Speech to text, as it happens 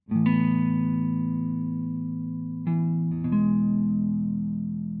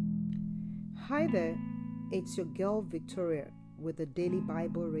there, it's your girl Victoria with the daily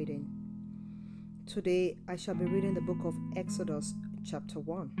Bible reading. Today I shall be reading the book of Exodus chapter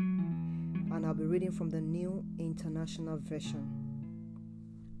 1, and I'll be reading from the New International Version.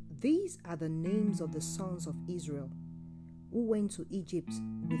 These are the names of the sons of Israel who went to Egypt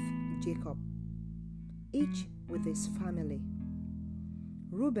with Jacob, each with his family: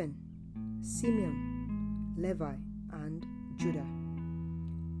 Reuben, Simeon, Levi, and Judah;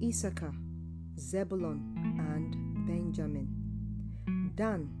 Issachar, Zebulun, and Benjamin;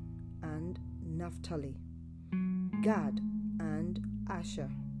 Dan and Naphtali; Gad and Asher.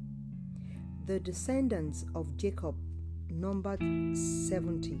 The descendants of Jacob numbered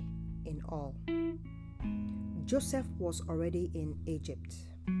 70 in all. Joseph was already in Egypt.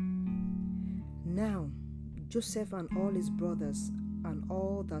 Now Joseph and all his brothers and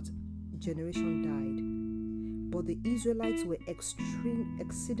all that generation died, but the Israelites were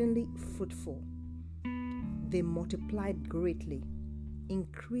exceedingly fruitful. They multiplied greatly,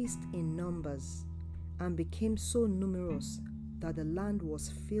 increased in numbers, and became so numerous that the land was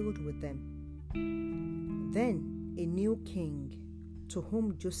filled with them. Then a new king, to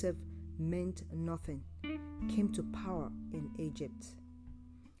whom Joseph meant nothing, came to power in Egypt.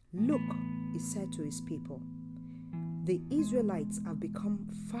 "Look," he said to his people, "the Israelites have become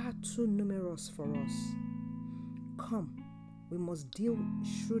far too numerous for us. Come, we must deal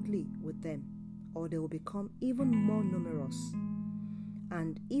shrewdly with them, or they will become even more numerous.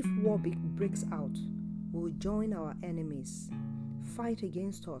 And if war breaks out, we will join our enemies, fight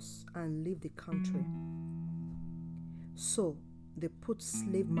against us, and leave the country." So they put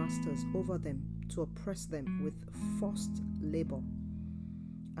slave masters over them to oppress them with forced labor,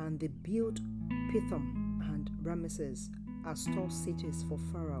 and they built Pithom and Ramesses as tall cities for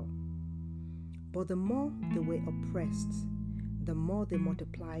Pharaoh. But the more they were oppressed, the more they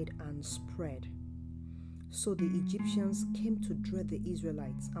multiplied and spread. So the Egyptians came to dread the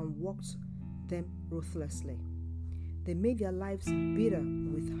Israelites and worked them ruthlessly. They made their lives bitter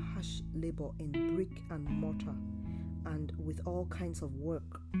with harsh labor in brick and mortar, and with all kinds of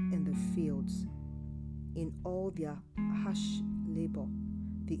work in the fields. In all their harsh labor,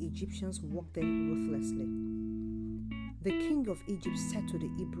 the Egyptians worked them ruthlessly. The king of Egypt said to the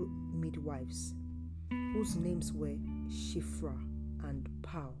Hebrew midwives, whose names were Shiphrah and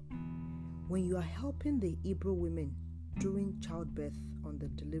Puah, "When you are helping the Hebrew women during childbirth on the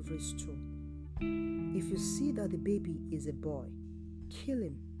delivery stool, if you see that the baby is a boy, kill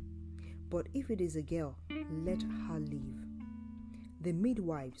him. But if it is a girl, let her live." The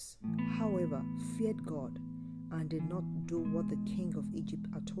midwives, however, feared God and did not do what the king of Egypt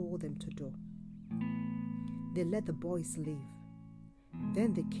had told them to do. They let the boys live.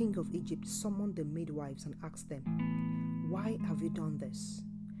 Then the king of Egypt summoned the midwives and asked them, "Why have you done this?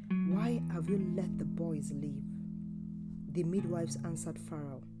 Why have you let the boys live?" The midwives answered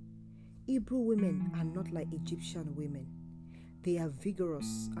Pharaoh, "Hebrew women are not like Egyptian women. They are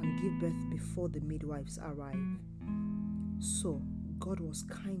vigorous and give birth before the midwives arrive." So God was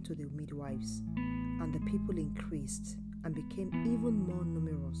kind to the midwives, and the people increased and became even more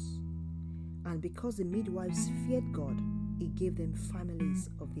numerous. And because the midwives feared God, He gave them families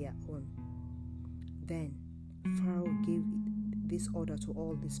of their own. Then Pharaoh gave this order to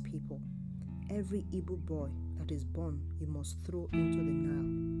all these people: "Every Hebrew boy that is born you must throw into the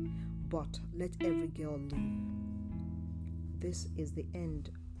Nile, but let every girl live." This is the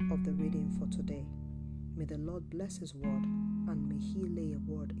end of the reading for today. May the Lord bless His word, and may He lay a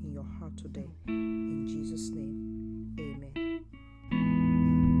word in your heart today. In Jesus' name, amen.